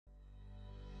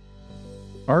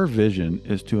Our vision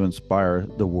is to inspire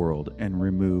the world and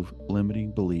remove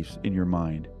limiting beliefs in your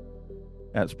mind.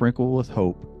 At Sprinkle with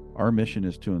Hope, our mission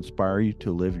is to inspire you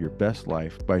to live your best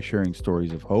life by sharing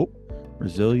stories of hope,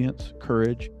 resilience,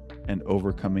 courage, and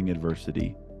overcoming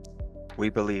adversity. We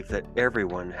believe that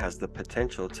everyone has the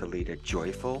potential to lead a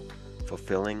joyful,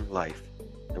 fulfilling life,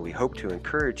 and we hope to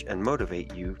encourage and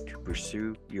motivate you to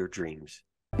pursue your dreams.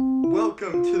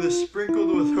 Welcome to the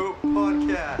Sprinkled with Hope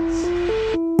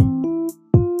podcast.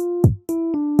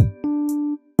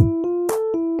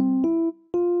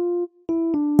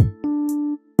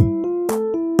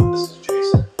 This is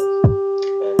Jason.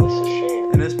 And this is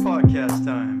Shane. And it's podcast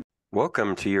time.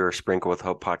 Welcome to your Sprinkle with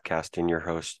Hope podcast and your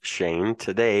host, Shane.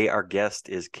 Today, our guest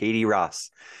is Katie Ross.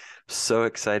 So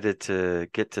excited to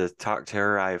get to talk to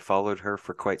her. I followed her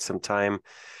for quite some time.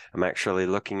 I'm actually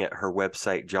looking at her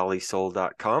website,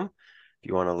 jollysoul.com. If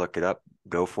you want to look it up,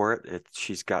 go for it.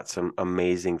 She's got some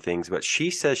amazing things, but she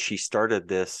says she started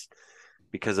this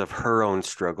because of her own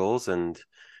struggles and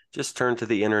just turned to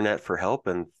the internet for help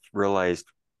and realized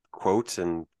quotes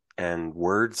and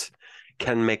words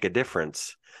can make a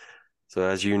difference. So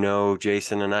as you know,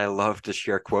 Jason and I love to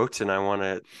share quotes, and I want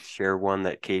to share one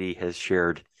that Katie has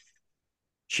shared.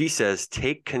 She says,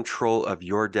 "Take control of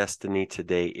your destiny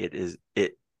today.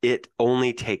 It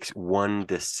only takes one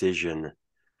decision."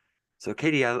 So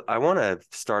Katie, I want to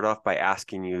start off by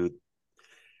asking you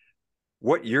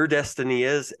what your destiny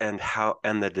is and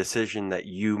the decision that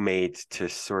you made to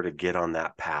sort of get on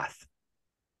that path.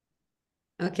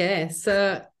 Okay,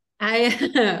 so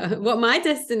what my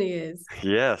destiny is.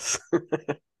 Yes.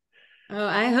 Oh,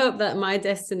 I hope that my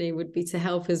destiny would be to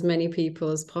help as many people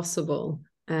as possible.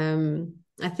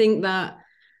 I think that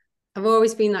I've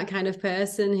always been that kind of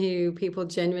person who people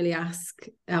generally ask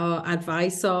or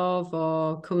advice of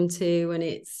or come to, and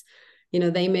it's,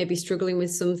 they may be struggling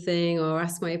with something or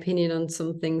ask my opinion on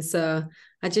something. So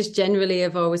I just generally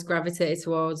have always gravitated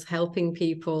towards helping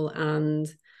people. And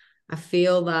I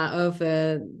feel that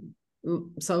over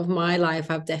sort of my life,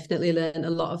 I've definitely learned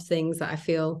a lot of things that I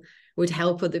feel would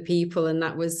help other people. And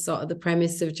that was sort of the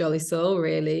premise of Jolly Soul,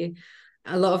 really.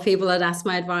 A lot of people had asked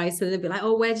my advice and they'd be like,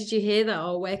 "Oh, where did you hear that?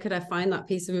 Or where could I find that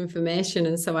piece of information?"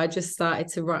 And so I just started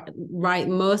to write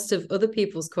most of other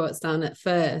people's quotes down at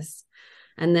first.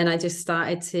 And then I just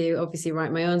started to obviously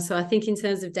write my own. So I think in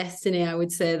terms of destiny, I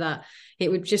would say that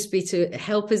it would just be to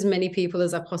help as many people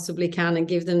as I possibly can and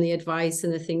give them the advice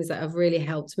and the things that have really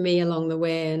helped me along the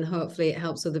way. And hopefully it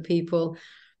helps other people,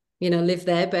 live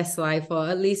their best life, or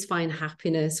at least find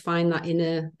happiness, find that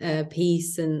inner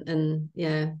peace and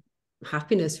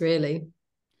happiness, really.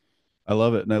 I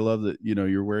love it. And I love that,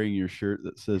 you're wearing your shirt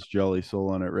that says Jolly Soul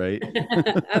on it, right?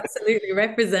 Absolutely.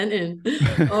 Representing.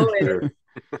 Always.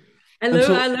 I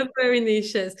love wearing these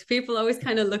shirts because people always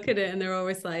kind of look at it and they're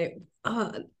always like,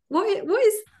 "Oh, what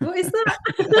is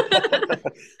that?"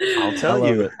 I'll tell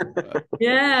you.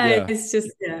 Yeah, it's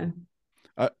just, yeah.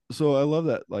 So I love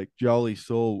that, like Jolly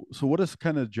Soul. So what does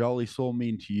kind of Jolly Soul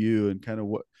mean to you, and kind of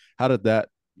how did that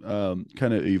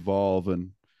kind of evolve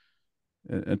and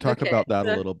talk about that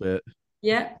a little bit?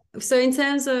 Yeah. So in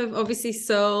terms of, obviously,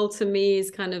 soul to me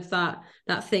is kind of that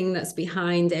thing that's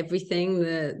behind everything,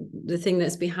 the thing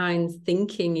that's behind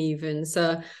thinking even.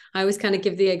 So I always kind of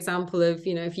give the example of,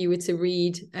 if you were to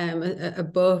read a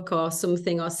book or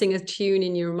something or sing a tune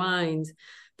in your mind,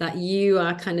 that you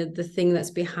are kind of the thing that's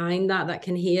behind that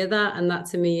can hear that. And that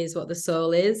to me is what the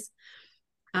soul is.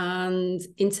 And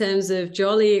in terms of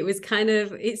jolly, it was kind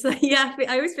of, it's like, yeah,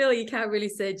 I always feel like you can't really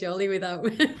say jolly without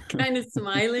kind of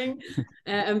smiling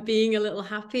and being a little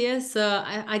happier. So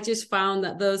I just found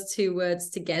that those two words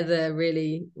together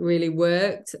really, really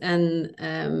worked. And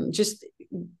just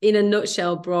in a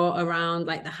nutshell, brought around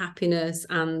like the happiness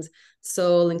and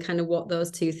soul and kind of what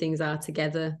those two things are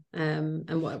together.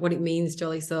 And what it means,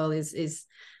 Jolly Soul is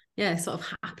yeah, sort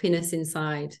of happiness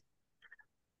inside.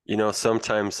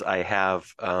 Sometimes I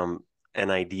have an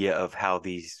idea of how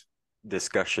these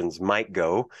discussions might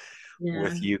go. Yeah.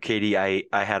 With you, Katie, I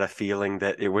had a feeling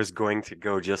that it was going to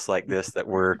go just like this, that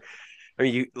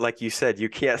like you said, you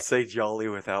can't say jolly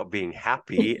without being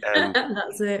happy. And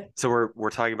that's it. So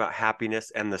we're talking about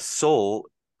happiness, and the soul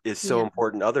is so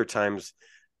important. Other times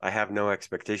I have no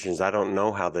expectations. I don't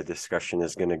know how the discussion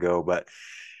is going to go, but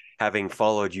having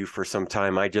followed you for some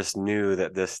time, I just knew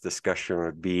that this discussion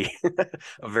would be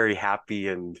a very happy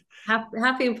and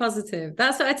happy and positive.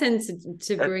 That's what I tend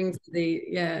to bring to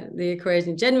the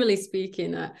equation. Generally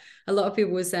speaking, a lot of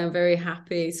people would say I'm very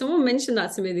happy. Someone mentioned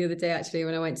that to me the other day, actually,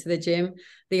 when I went to the gym.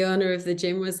 The owner of the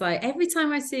gym was like, every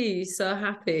time I see you, you're so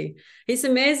happy. It's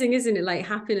amazing, isn't it? Like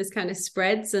happiness kind of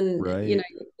spreads, and you know,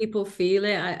 people feel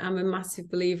it. I'm a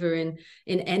massive believer in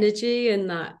energy,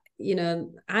 and that, you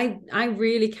know, I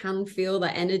really can feel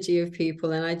that energy of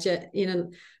people, and I just, you know,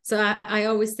 so I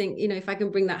always think, you know, if I can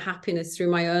bring that happiness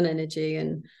through my own energy,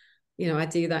 and you know, I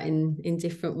do that in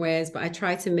different ways, but I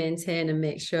try to maintain and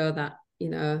make sure that, you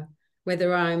know,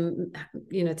 whether I'm,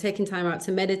 you know, taking time out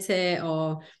to meditate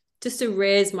or just to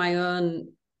raise my own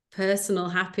personal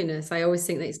happiness, I always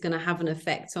think that it's going to have an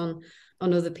effect on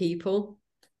other people.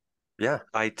 Yeah,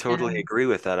 I totally agree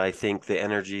with that. I think the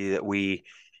energy that we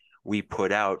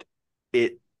put out,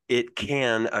 it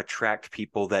can attract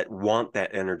people that want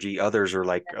that energy. Others are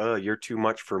like, oh, you're too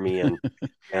much for me, and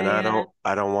I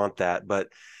don't want that. But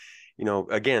you know,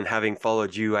 again, having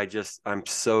followed you, I'm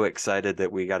so excited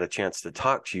that we got a chance to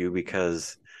talk to you,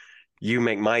 because you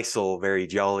make my soul very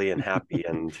jolly and happy.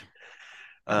 And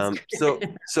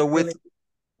so with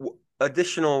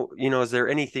additional, you know, is there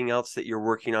anything else that you're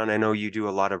working on? I know you do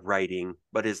a lot of writing,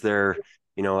 but is there,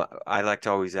 you know, I like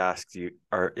to always ask you,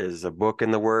 is a book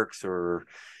in the works, or,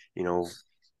 you know,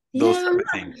 those type of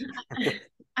things?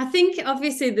 I think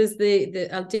obviously there's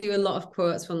I'll do a lot of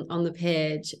quotes on the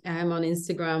page on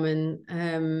Instagram,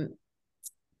 and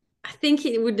I think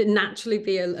it would naturally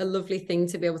be a lovely thing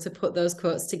to be able to put those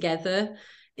quotes together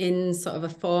in sort of a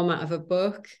format of a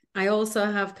book. I also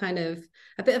have kind of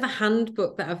a bit of a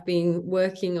handbook that I've been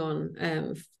working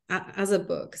on as a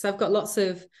book. So I've got lots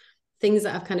of things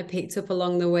that I've kind of picked up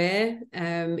along the way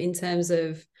in terms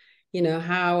of, you know,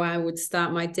 how I would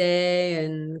start my day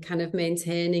and kind of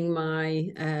maintaining my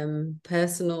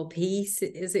personal peace,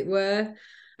 as it were.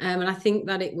 And I think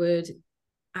that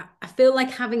I feel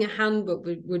like having a handbook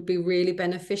would be really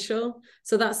beneficial.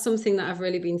 So that's something that I've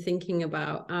really been thinking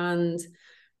about. And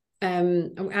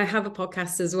I have a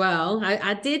podcast as well.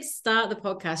 I did start the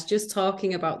podcast just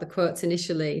talking about the quotes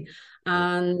initially,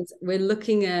 and we're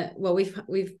looking at, well,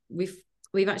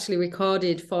 we've actually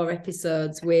recorded 4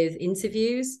 episodes with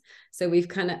interviews. So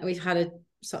we've had a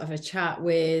sort of a chat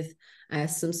with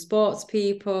some sports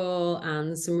people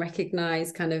and some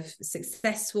recognized kind of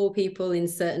successful people in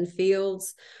certain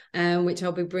fields, which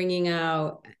I'll be bringing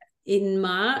out in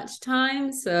March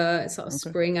time. So sort of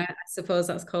spring, I suppose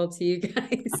that's called to you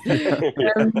guys.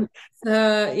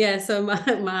 So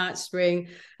March, spring.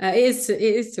 It is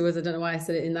to us. I don't know why I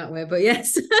said it in that way, but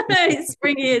yes, it's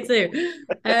spring here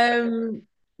too.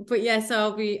 But yes,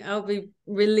 I'll be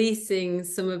releasing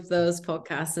some of those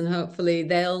podcasts, and hopefully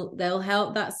they'll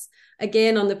help. That's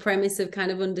again on the premise of kind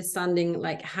of understanding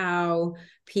like how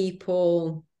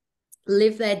people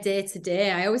live their day to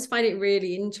day. I always find it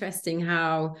really interesting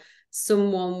how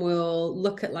someone will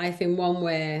look at life in one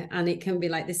way, and it can be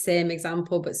like the same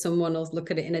example, but someone will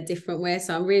look at it in a different way.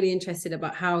 So I'm really interested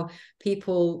about how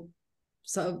people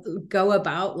sort of go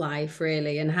about life,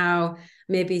 really, and how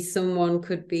maybe someone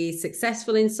could be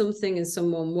successful in something and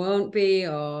someone won't be,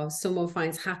 or someone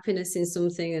finds happiness in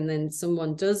something and then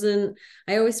someone doesn't.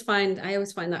 I always find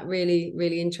that really,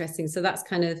 really interesting. So that's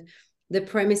kind of the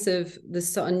premise of the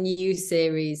sort of new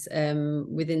series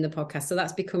within the podcast. So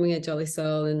that's Becoming a Jolly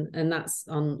Soul, and that's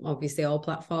on obviously all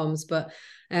platforms. But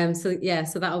so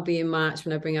that'll be in March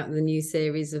when I bring out the new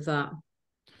series of that.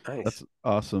 Nice. That's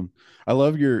awesome. I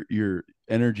love your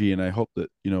energy, and I hope that,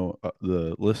 you know,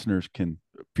 the listeners can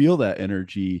feel that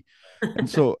energy. And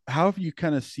so how have you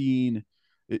kind of seen,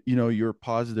 you know, your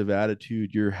positive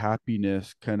attitude, your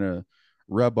happiness kind of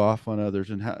rub off on others,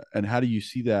 and how do you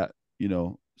see that, you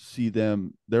know, see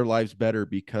their lives better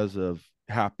because of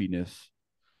happiness?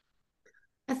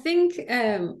 I think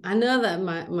I know that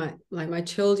my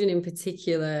children in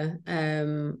particular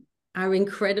are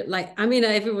incredible. Like, I mean,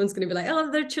 everyone's going to be like,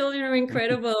 oh, their children are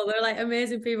incredible. They're like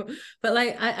amazing people. But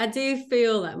like, I do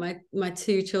feel that my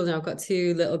 2 children, I've got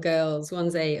 2 little girls,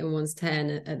 one's 8 and one's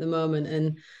 10 at the moment.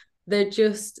 And they're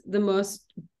just the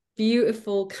most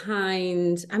beautiful,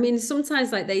 kind. I mean,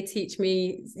 sometimes like they teach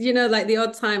me, you know, like the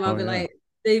odd time I'll be like,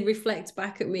 they reflect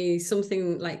back at me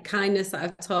something like kindness that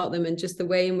I've taught them, and just the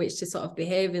way in which to sort of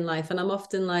behave in life. And I'm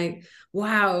often like,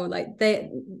 wow, like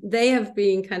they have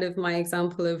been kind of my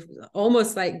example of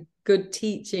almost like good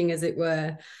teaching, as it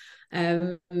were.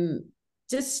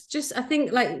 Just I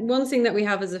think like one thing that we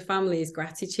have as a family is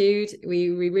gratitude. We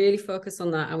really focus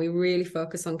on that, and we really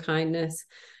focus on kindness.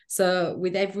 So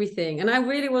with everything, and I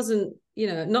really wasn't,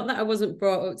 not that I wasn't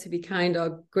brought up to be kind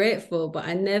or grateful, but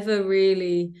I never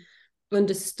really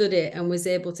understood it and was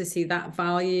able to see that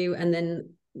value. And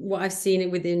then what I've seen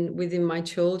it within my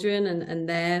children and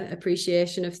their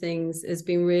appreciation of things has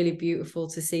been really beautiful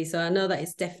to see. So I know that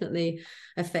it's definitely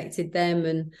affected them.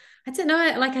 And I don't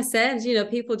know, like I said,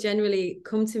 people generally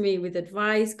come to me with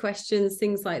advice, questions,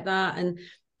 things like that.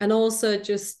 And also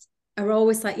just are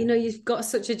always like, you've got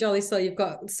such a jolly soul, you've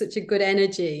got such a good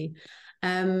energy.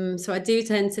 So I do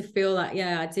tend to feel that,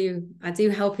 I do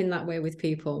help in that way with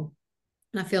people.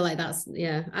 And I feel like that's,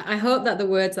 I hope that the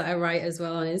words that I write as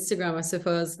well on Instagram, I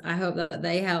suppose, I hope that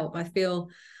they help. I feel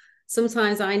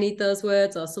sometimes I need those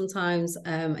words, or sometimes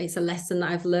it's a lesson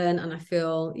that I've learned and I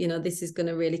feel, this is going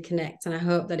to really connect. And I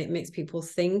hope that it makes people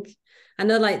think. I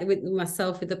know, like with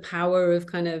myself, with the power of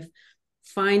kind of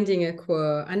finding a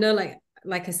quote, I know,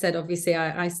 like I said, obviously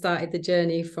I started the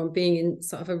journey from being in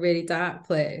sort of a really dark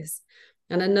place.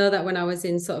 And I know that when I was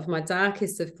in sort of my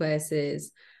darkest of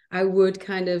places, I would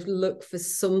kind of look for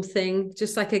something,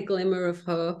 just like a glimmer of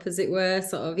hope, as it were,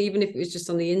 sort of, even if it was just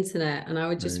on the internet. And I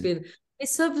would just feel,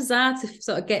 it's so bizarre to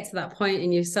sort of get to that point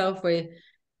in yourself where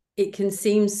it can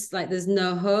seem like there's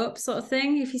no hope, sort of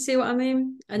thing, if you see what I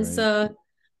mean. And so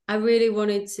I really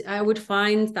I would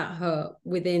find that hope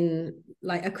within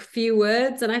like a few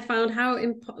words. And I found how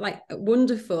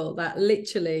wonderful that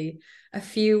literally a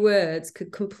few words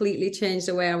could completely change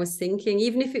the way I was thinking,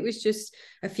 even if it was just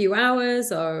a few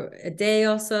hours or a day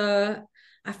or so.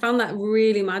 I found that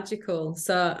really magical.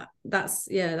 So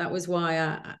that was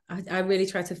why I really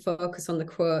try to focus on the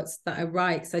quotes that I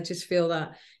write, because I just feel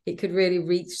that it could really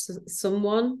reach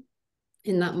someone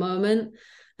in that moment.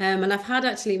 And I've had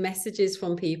actually messages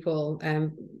from people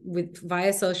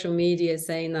via social media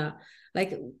saying that,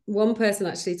 like, one person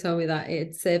actually told me that it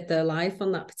had saved their life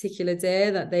on that particular day,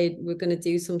 that they were going to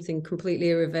do something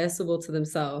completely irreversible to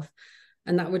themselves,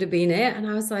 and that would have been it. And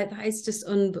I was like, that is just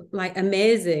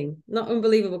amazing, not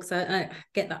unbelievable, because I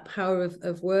get that power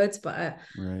of words, but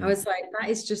I was like, that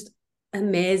is just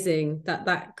amazing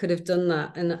that could have done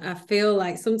that. And I feel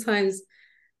like sometimes,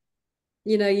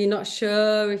 you're not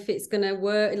sure if it's going to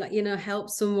work, help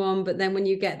someone, but then when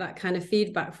you get that kind of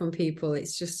feedback from people,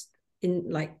 it's just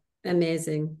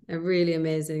amazing, really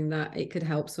amazing that it could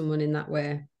help someone in that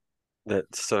way.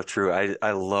 That's so true.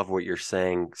 I love what you're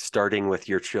saying, starting with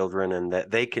your children and that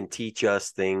they can teach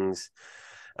us things.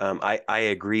 I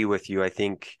agree with you. I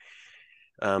think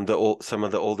some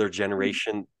of the older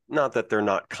generation, not that they're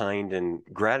not kind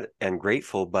and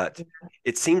grateful, but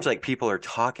it seems like people are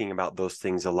talking about those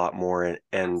things a lot more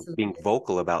and being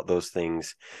vocal about those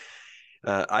things.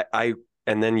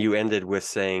 And then you ended with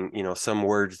saying, some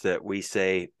words that we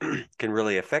say can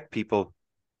really affect people.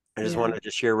 I just wanted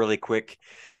to share really quick.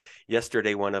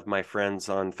 Yesterday, one of my friends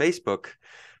on Facebook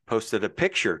posted a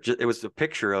picture. It was a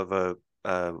picture of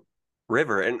a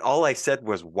river, and all I said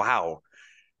was, wow.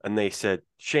 And they said,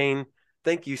 Shane,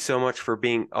 thank you so much for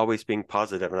always being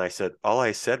positive. And I said, all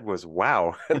I said was,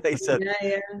 wow. And they said,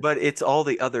 but it's all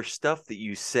the other stuff that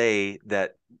you say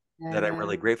that I'm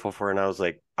really grateful for. And I was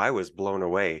like, I was blown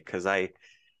away, because I'm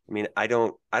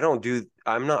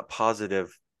not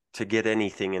positive to get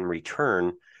anything in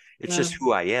return. It's just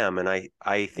who I am. And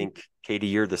I think, Katie,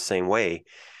 you're the same way.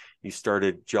 You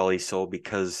started Jolly Soul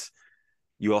because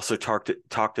you also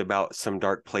talked about some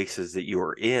dark places that you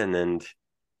were in,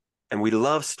 and we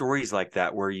love stories like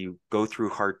that, where you go through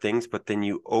hard things, but then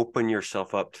you open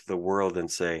yourself up to the world and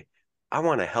say, I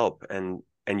want to help. And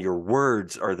your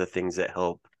words are the things that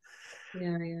help.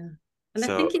 Yeah. And I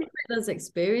think it's like those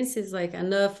experiences, like I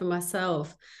know for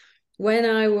myself, when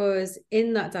I was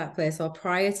in that dark place or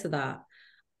prior to that,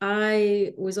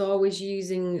 I was always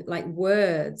using like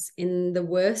words in the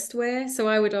worst way. So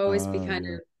I would always be kind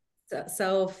of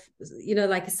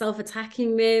like a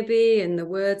self-attacking maybe, and the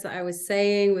words that I was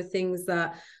saying were things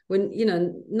that were,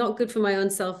 not good for my own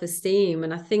self-esteem.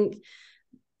 And I think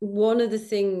one of the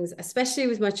things, especially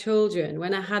with my children,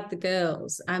 when I had the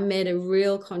girls, I made a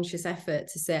real conscious effort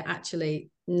to say,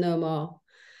 actually, no more.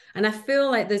 And I feel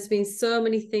like there's been so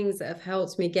many things that have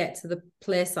helped me get to the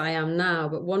place I am now.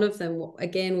 But one of them,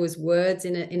 again, was words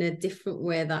in a different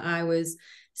way, that I was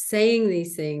saying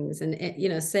these things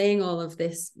and, saying all of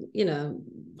this,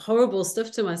 horrible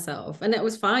stuff to myself. And it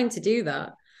was fine to do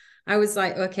that. I was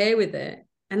like, okay with it,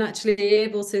 and actually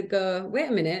able to go, wait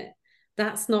a minute,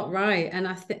 that's not right. And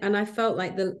I felt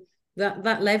like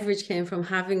that leverage came from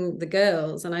having the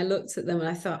girls, and I looked at them and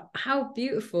I thought, how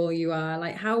beautiful you are,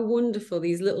 like how wonderful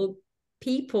these little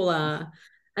people are,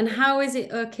 and how is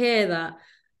it okay that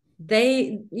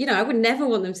I would never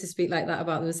want them to speak like that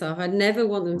about themselves. I'd never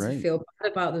want them to Right. feel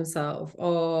bad about themselves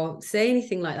or say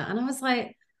anything like that. And I was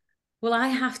like, well, I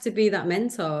have to be that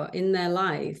mentor in their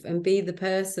life and be the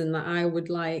person that I would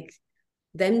like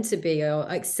them to be or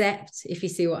accept, if you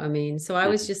see what I mean. So I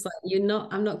was just like,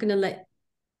 I'm not going to let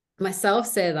myself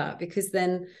say that, because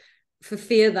then for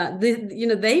fear that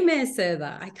they may say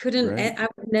that. Right. I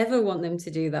would never want them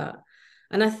to do that.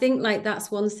 And I think like that's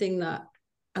one thing that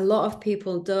a lot of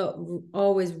people don't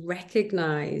always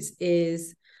recognize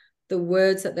is the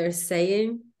words that they're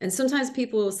saying. And sometimes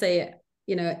people will say it,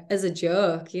 as a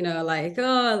joke, like,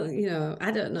 oh,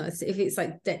 I don't know if it's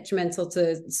like detrimental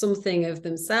to something of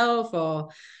themselves, or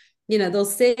they'll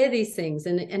say these things,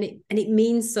 and it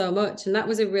means so much. And that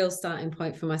was a real starting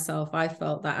point for myself. I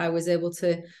felt that I was able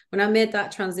to, when I made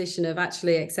that transition of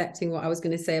actually accepting what I was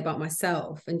going to say about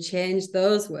myself and change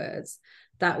those words,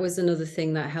 that was another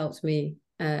thing that helped me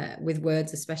with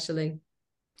words especially.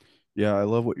 Yeah, I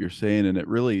love what you're saying, and it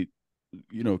really,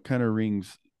 kind of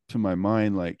rings to my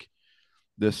mind like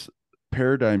this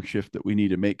paradigm shift that we need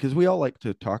to make, because we all like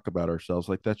to talk about ourselves.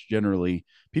 Like that's generally,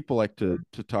 people like to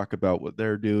talk about what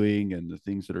they're doing and the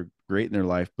things that are great in their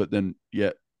life, but then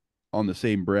yet on the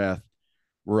same breath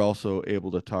we're also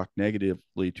able to talk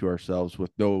negatively to ourselves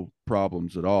with no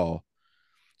problems at all.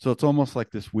 So it's almost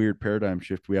like this weird paradigm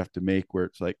shift we have to make, where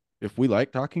it's like, if we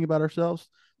like talking about ourselves,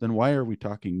 then why are we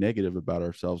talking negative about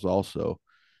ourselves also?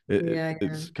 Yeah, yeah.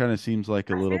 It's kind of seems like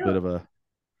a little bit of a,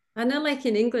 I know, like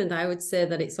in England, I would say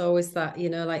that it's always that,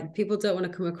 like people don't want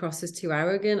to come across as too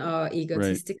arrogant or right,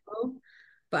 egotistical.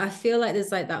 But I feel like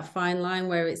there's like that fine line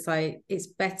where it's like it's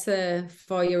better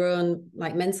for your own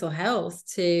like mental health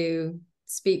to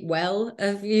speak well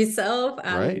of yourself.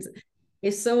 And right,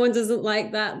 if someone doesn't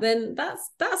like that, then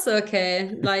that's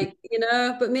okay. Like,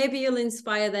 but maybe you'll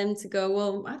inspire them to go,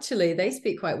 well, actually, they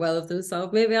speak quite well of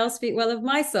themselves. Maybe I'll speak well of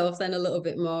myself then a little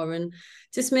bit more, and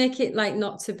just make it like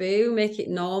not taboo, make it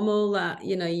normal that,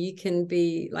 you can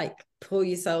be like, pull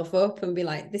yourself up and be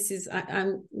like, this is,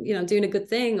 I'm, doing a good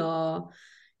thing, or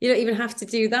you don't even have to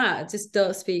do that. Just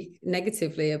don't speak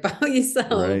negatively about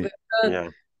yourself. right, Yeah.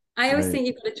 I always right. think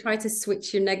you've got to try to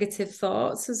switch your negative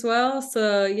thoughts as well.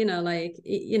 So, like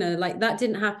that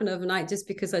didn't happen overnight just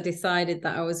because I decided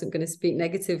that I wasn't going to speak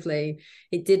negatively.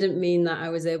 It didn't mean that I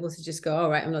was able to just go, all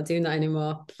right, I'm not doing that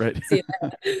anymore. Right. So,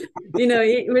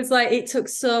 it was like, it took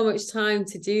so much time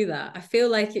to do that. I feel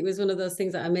like it was one of those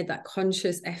things that I made that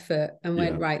conscious effort and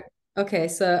went, Yeah. right, okay.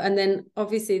 So, and then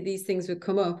obviously these things would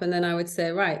come up, and then I would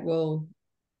say, right, well,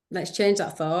 let's change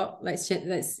that thought. Let's change,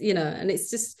 and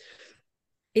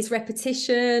it's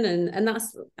repetition, and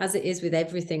that's, as it is with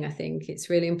everything. I think it's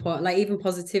really important, like even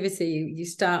positivity, you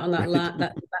start on that Right.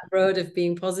 that road of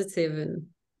being positive, and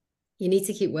you need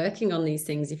to keep working on these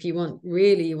things if you want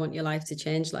your life to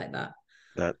change like that.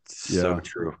 That's so Yeah,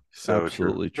 true. So true.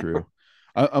 absolutely true.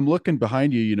 I'm looking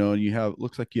behind you, and you have,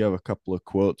 looks like you have a couple of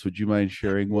quotes. Would you mind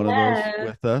sharing one of those Yeah,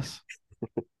 with us?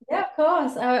 yeah, of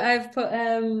course. I've put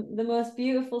the most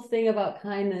beautiful thing about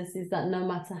kindness is that no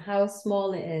matter how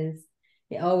small it is,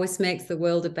 it always makes the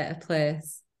world a better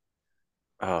place.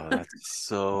 Oh, that's I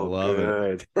so love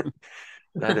it. good.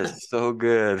 That is so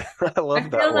good. I I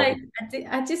love that feel like one.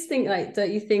 I just think, like,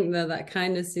 don't you think that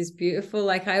kindness is beautiful?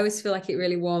 Like, I always feel like it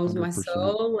really warms my 100%.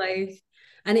 soul. Like,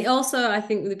 and it also, I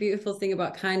think the beautiful thing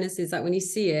about kindness is that when you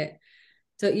see it,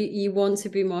 don't you want to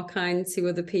be more kind to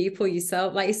other people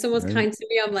yourself? Like, if someone's Right. kind to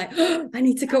me, I'm like, oh, I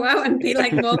need to go out and be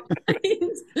like more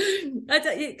kind.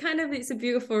 It's a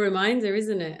beautiful reminder,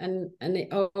 isn't it? And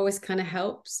it always kind of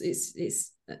helps.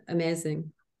 It's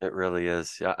amazing. It really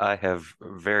is. I have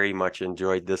very much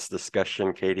enjoyed this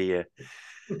discussion, Katie.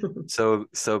 So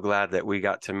glad that we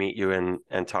got to meet you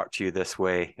and talk to you this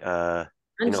way. And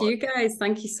to you guys,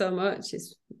 thank you so much.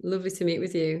 It's lovely to meet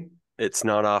with you. It's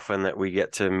not often that we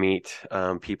get to meet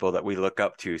people that we look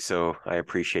up to, so I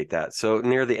appreciate that. So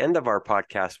near the end of our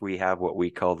podcast, we have what we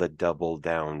call the double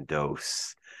down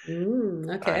dose.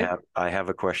 Okay. I have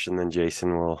a question, then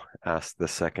Jason will ask the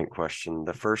second question.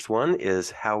 The first one is,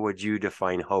 how would you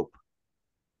define hope?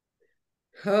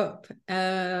 Hope.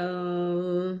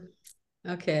 Okay.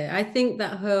 I think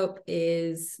that hope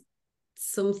is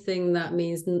something that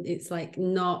means it's like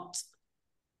not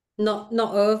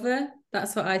over.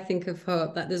 That's what I think of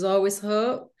hope, that there's always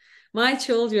hope. My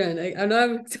children, I know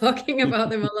I'm talking about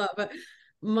them a lot, but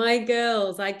my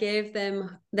girls, I gave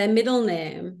them their middle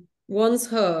name. One's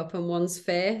Hope and one's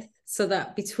Faith, so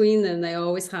that between them they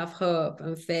always have hope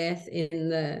and faith in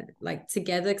the, like,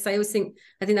 together. Because I think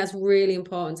that's really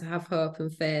important, to have hope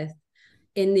and faith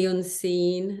in the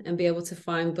unseen and be able to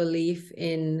find belief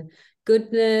in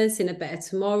goodness, in a better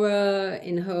tomorrow,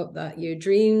 in hope that your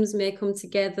dreams may come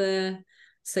together.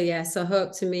 So yeah, so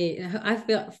hope to me, I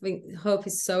think hope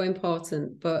is so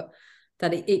important, but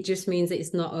that it just means that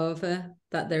it's not over,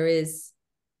 that there is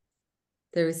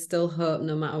still hope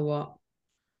no matter what.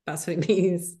 That's what it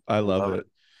means. I love it.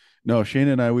 No, Shane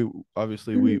and I, we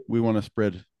obviously we want to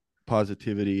spread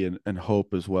positivity and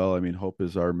hope as well. I mean, hope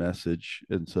is our message.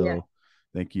 And so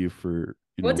thank you for,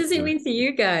 what does it mean to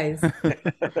you guys?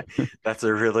 That's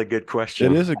a really good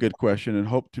question. It is a good question. And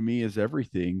hope to me is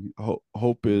everything.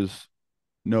 Hope is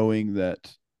knowing that,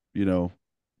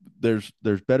 there's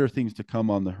better things to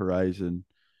come on the horizon.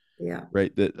 Yeah.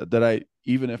 Right. That I,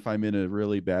 even if I'm in a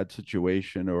really bad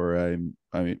situation or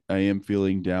I am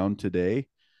feeling down today,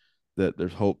 that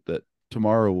there's hope that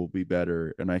tomorrow will be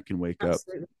better and I can wake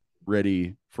Absolutely. up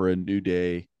ready for a new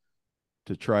day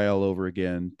to try all over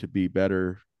again, to be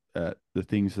better at the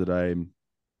things that I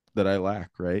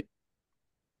lack. Right.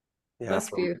 Yeah, That's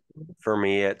beautiful. For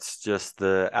me, it's just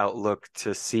the outlook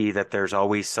to see that there's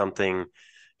always something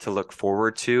to look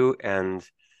forward to, and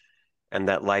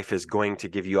that life is going to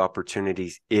give you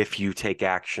opportunities if you take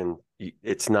action.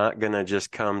 It's not going to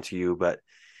just come to you, but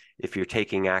if you're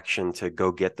taking action to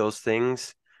go get those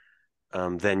things,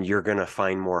 then you're going to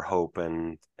find more hope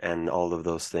and all of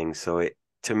those things. So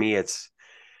to me, it's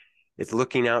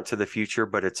looking out to the future,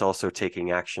 but it's also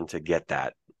taking action to get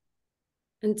that.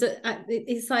 And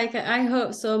it's like, I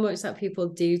hope so much that people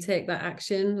do take that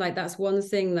action. Like, that's one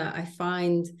thing that I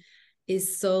find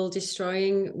is soul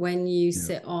destroying, when you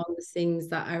sit on the things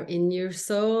that are in your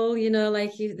soul,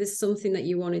 like there's something that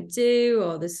you want to do,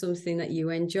 or there's something that you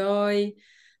enjoy,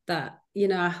 that,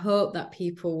 I hope that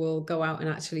people will go out and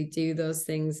actually do those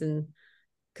things, and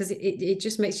because it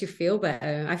just makes you feel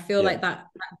better. I feel like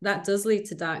that does lead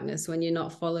to darkness when you're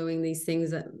not following these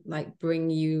things that like bring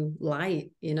you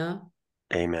light,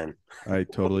 Amen. I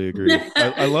totally agree.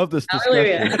 I love this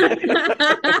discussion.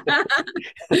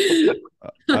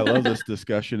 I love this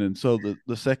discussion. And so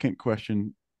the second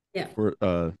question for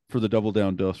the double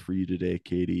down dose for you today,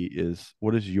 Katie, is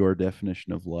what is your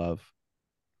definition of love?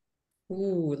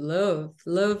 Ooh, love.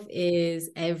 Love is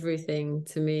everything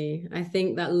to me. I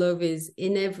think that love is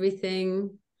in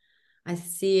everything. I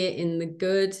see it in the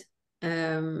good.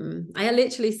 I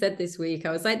literally said this week,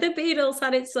 I was like, the Beatles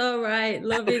had it so right.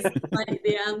 Love is like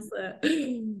the answer.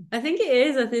 I think it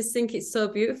is. I just think it's so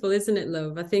beautiful, isn't it,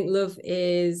 love? I think love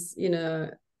is,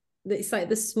 it's like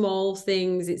the small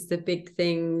things, it's the big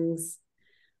things,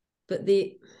 but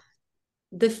the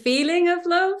feeling of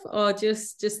love, or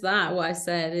just that, what I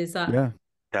said, is that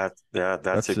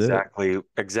that's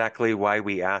exactly why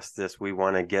we asked this. We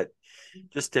want to get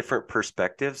just different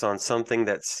perspectives on something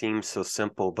that seems so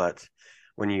simple, but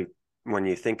when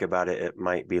you think about it, it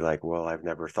might be like, well, I've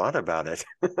never thought about it.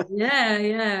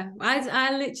 yeah.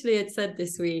 I literally had said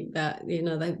this week that,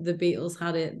 the Beatles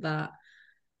had it, that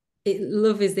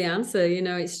love is the answer.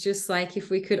 It's just like, if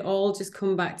we could all just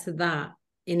come back to that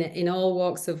in all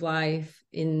walks of life,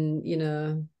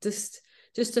 just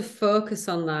to focus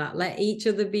on that, let each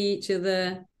other be each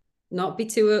other, not be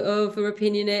too over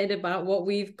opinionated about what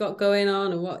we've got going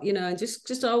on, and what,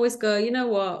 just always go,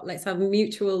 what, let's have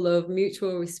mutual love,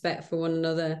 mutual respect for one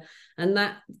another. And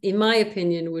that, in my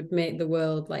opinion, would make the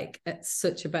world like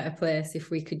such a better place, if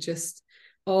we could just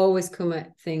always come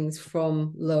at things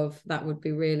from love. That would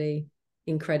be really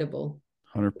incredible.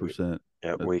 100%.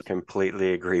 Yeah, we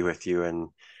completely agree with you. And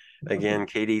again,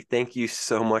 Katie, thank you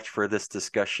so much for this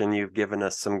discussion. You've given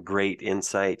us some great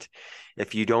insight.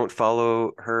 If you don't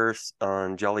follow her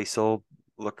on Jolly Soul,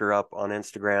 look her up on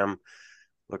Instagram,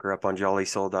 look her up on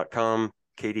jollysoul.com.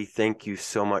 Katie, thank you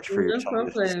so much for your time. No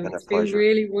problem. It's been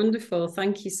really wonderful.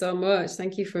 Thank you so much.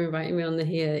 Thank you for inviting me on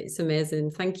here. It's amazing.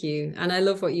 Thank you. And I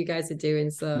love what you guys are doing.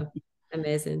 So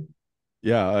amazing.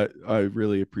 Yeah, I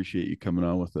really appreciate you coming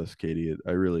on with us, Katie.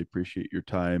 I really appreciate your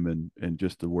time and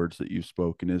just the words that you've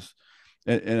spoken.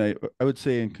 And I would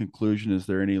say, in conclusion, is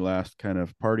there any last kind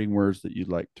of parting words that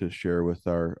you'd like to share with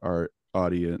our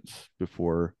audience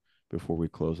before we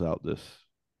close out this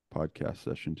podcast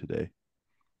session today?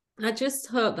 I just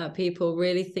hope that people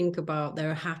really think about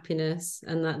their happiness,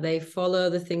 and that they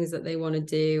follow the things that they want to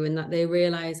do, and that they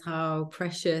realize how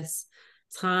precious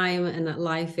time and that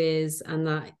life is, and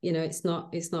that it's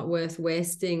not worth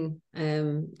wasting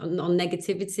on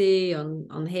negativity,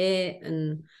 on hate,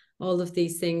 and all of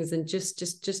these things, and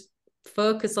just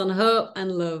focus on hope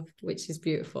and love, which is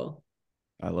beautiful.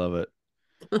 I love it.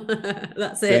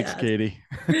 That's it. Thanks, Katie.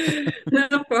 No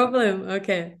problem.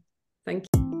 Okay, thank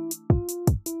you.